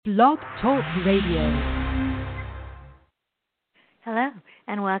Blog Talk Radio. Hello,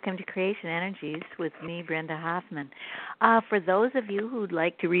 and welcome to Creation Energies with me, Brenda Hoffman. For those of you who'd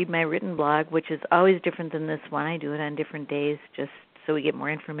like to read my written blog, which is always different than this one, I do it on different days just so we get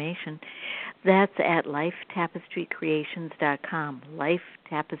more information, that's at LifeTapestryCreations.com,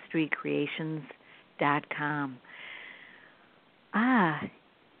 LifeTapestryCreations.com.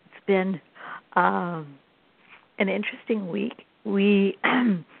 It's been an interesting week. We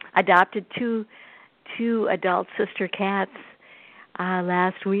adopted two adult sister cats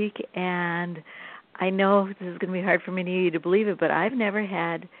last week, and I know this is going to be hard for many of you to believe it, but I've never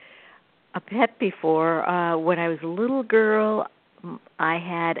had a pet before. When I was a little girl, I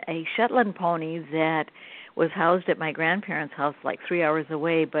had a Shetland pony that was housed at my grandparents' house like 3 hours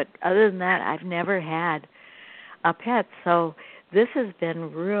away, but other than that, I've never had a pet. So this has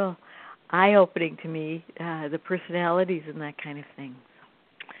been real eye-opening to me, the personalities and that kind of thing.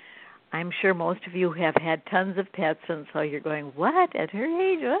 I'm sure most of you have had tons of pets, and so you're going, what, at her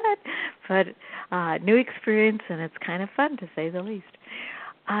age, what? But new experience, and it's kind of fun, to say the least.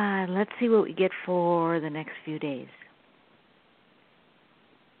 Let's see what we get for the next few days.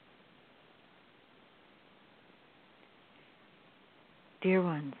 Dear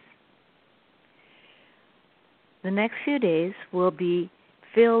ones, the next few days will be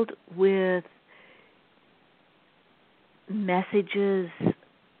filled with messages,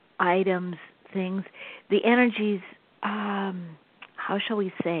 items, things, the energies, how shall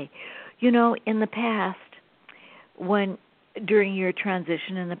we say? You know, in the past, during your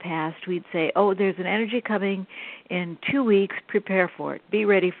transition in the past, we'd say, oh, there's an energy coming in 2 weeks, prepare for it, be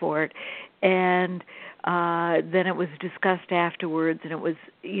ready for it. And then it was discussed afterwards, and it was,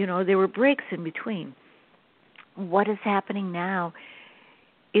 there were breaks in between. What is happening now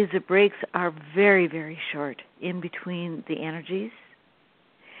is the breaks are very, very short in between the energies.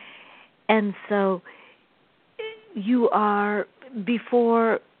 And so you are,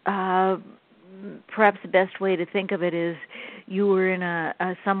 before, perhaps the best way to think of it is you were in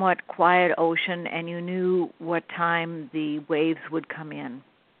a somewhat quiet ocean and you knew what time the waves would come in.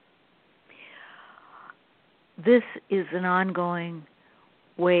 This is an ongoing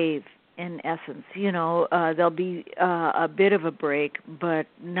wave in essence. There'll be a bit of a break, but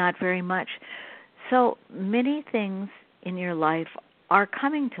not very much. So many things in your life are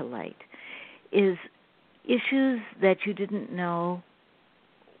coming to light. Is issues that you didn't know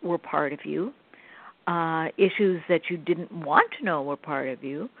were part of you, issues that you didn't want to know were part of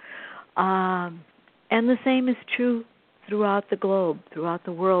you, and the same is true throughout the globe, throughout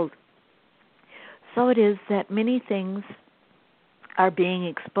the world. So it is that many things are being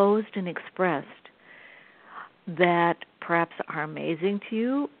exposed and expressed that perhaps are amazing to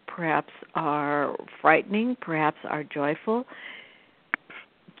you, perhaps are frightening, perhaps are joyful.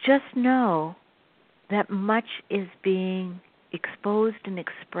 Just know that much is being exposed and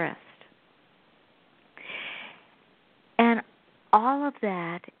expressed. And all of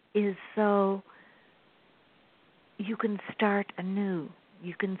that is so you can start anew.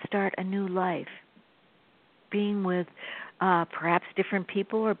 You can start a new life. Being with perhaps different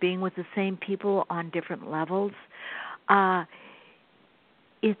people or being with the same people on different levels.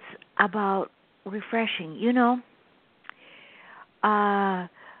 It's about refreshing.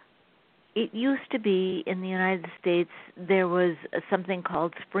 It used to be in the United States there was something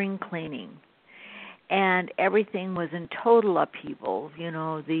called spring cleaning, and everything was in total upheaval.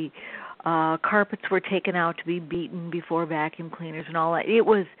 The carpets were taken out to be beaten before vacuum cleaners and all that. It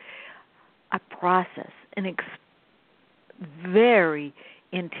was a process, very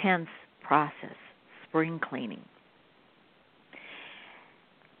intense process, spring cleaning.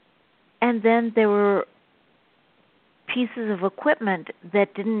 And then there were pieces of equipment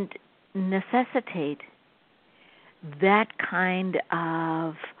that didn't necessitate that kind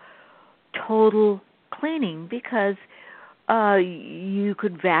of total cleaning because you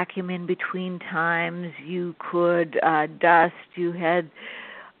could vacuum in between times, you could dust, you had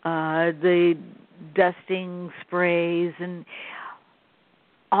the dusting sprays and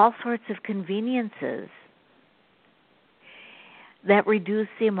all sorts of conveniences that reduce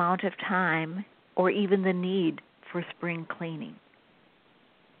the amount of time or even the need for spring cleaning.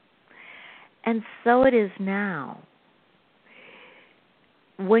 And so it is now.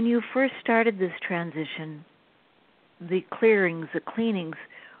 When you first started this transition, the clearings, the cleanings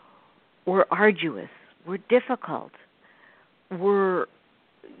were arduous, were difficult, were,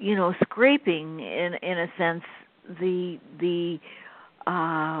 scraping in a sense the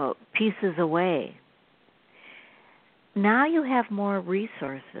pieces away. Now you have more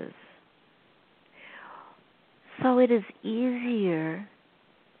resources. So it is easier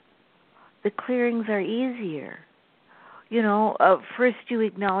the clearings are easier. First you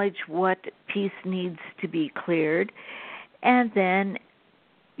acknowledge what piece needs to be cleared, and then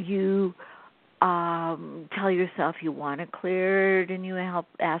you tell yourself you want it cleared, and you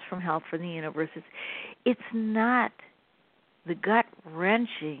ask for help from the universe. It's not the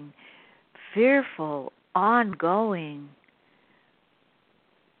gut-wrenching, fearful, ongoing,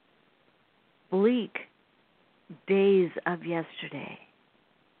 bleak days of yesterday.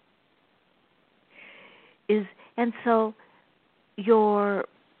 And so your,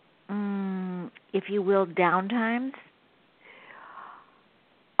 if you will, downtimes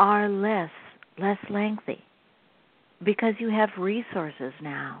are less lengthy because you have resources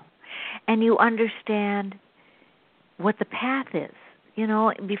now and you understand what the path is.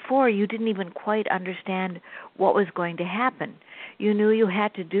 Before you didn't even quite understand what was going to happen. You knew you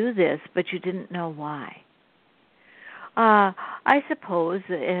had to do this, but you didn't know why. I suppose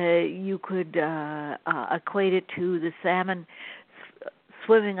you could equate it to the salmon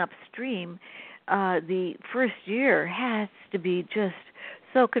swimming upstream. The first year has to be just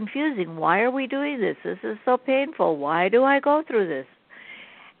so confusing. Why are we doing this? This is so painful. Why do I go through this?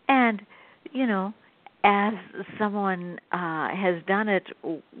 And, as someone has done it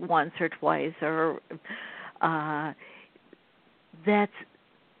once or twice, or that's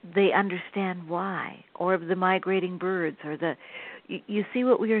they understand why, or the migrating birds, or you see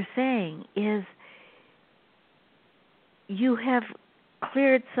what we are saying is you have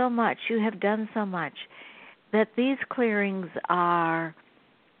cleared so much, you have done so much, that these clearings are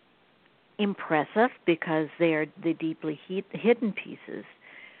impressive because they are the deeply hidden pieces,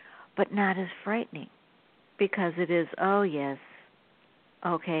 but not as frightening because it is, oh yes,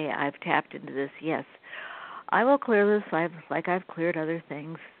 okay, I've tapped into this, yes, I will clear this like I've cleared other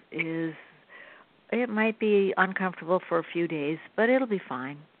things. It might be uncomfortable for a few days, but it'll be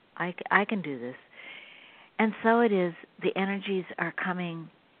fine. I can do this. And so it is, the energies are coming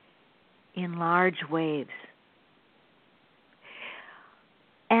in large waves.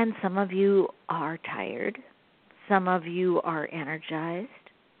 And some of you are tired. Some of you are energized.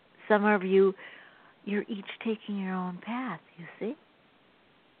 Some of you, you're each taking your own path, you see?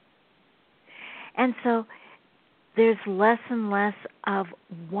 And so there's less and less of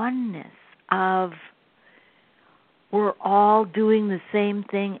oneness, of we're all doing the same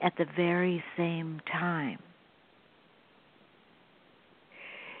thing at the very same time.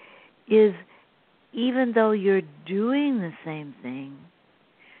 Is even though you're doing the same thing,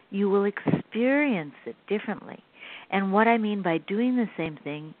 you will experience it differently. And what I mean by doing the same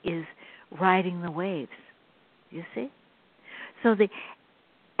thing is riding the waves, you see? So the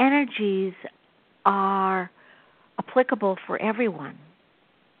energies are applicable for everyone.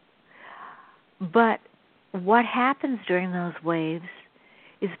 But what happens during those waves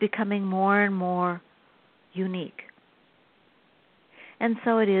is becoming more and more unique. And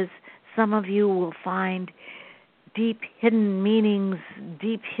so it is, some of you will find deep hidden meanings,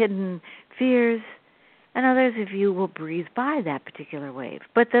 deep hidden fears, and others of you will breeze by that particular wave.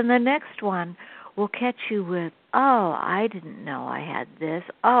 But then the next one will catch you with, oh, I didn't know I had this.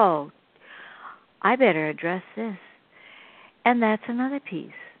 Oh, I better address this. And that's another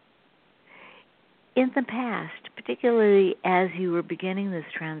piece. In the past, particularly as you were beginning this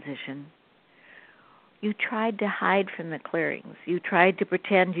transition, you tried to hide from the clearings. You tried to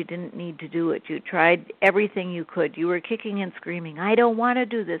pretend you didn't need to do it. You tried everything you could. You were kicking and screaming, I don't want to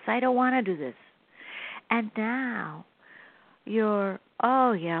do this. I don't want to do this. And now you're,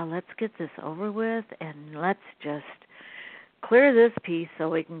 oh yeah, let's get this over with and let's just clear this piece so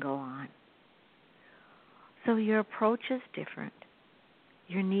we can go on. So your approach is different.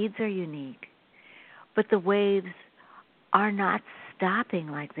 Your needs are unique. But the waves are not stopping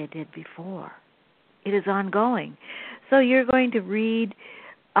like they did before. It is ongoing. So you're going to read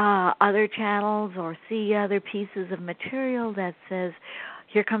other channels or see other pieces of material that says,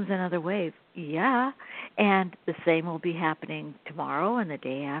 here comes another wave. Yeah, and the same will be happening tomorrow and the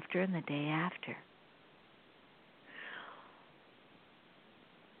day after and the day after.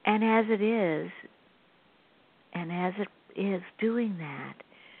 And as it is doing that,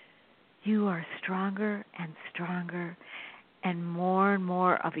 you are stronger and stronger and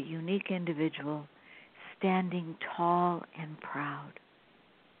more of a unique individual, standing tall and proud.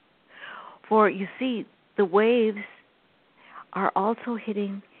 For you see, the waves are also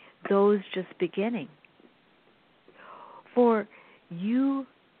hitting those just beginning. For you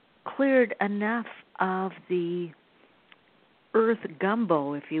cleared enough of the earth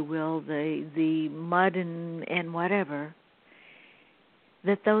gumbo, if you will, the mud and whatever,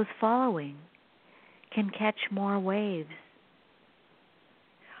 that those following can catch more waves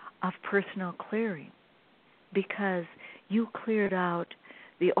of personal clearing, because you cleared out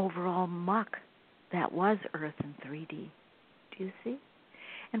the overall muck that was Earth in 3D. Do you see?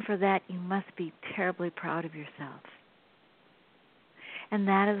 And for that, you must be terribly proud of yourself. And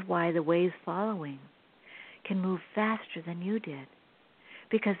that is why the waves following can move faster than you did,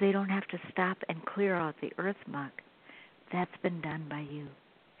 because they don't have to stop and clear out the earth muck. That's been done by you.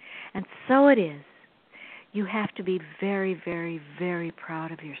 And so it is. You have to be very, very, very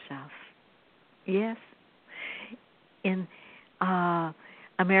proud of yourself. Yes. In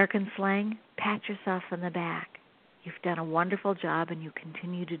American slang, pat yourself on the back. You've done a wonderful job, and you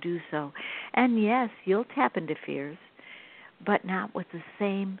continue to do so. And yes, you'll tap into fears, but not with the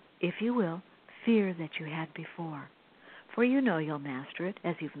same, if you will, fear that you had before. For you know you'll master it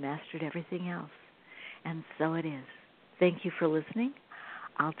as you've mastered everything else. And so it is. Thank you for listening.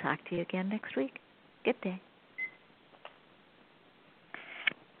 I'll talk to you again next week. Good day.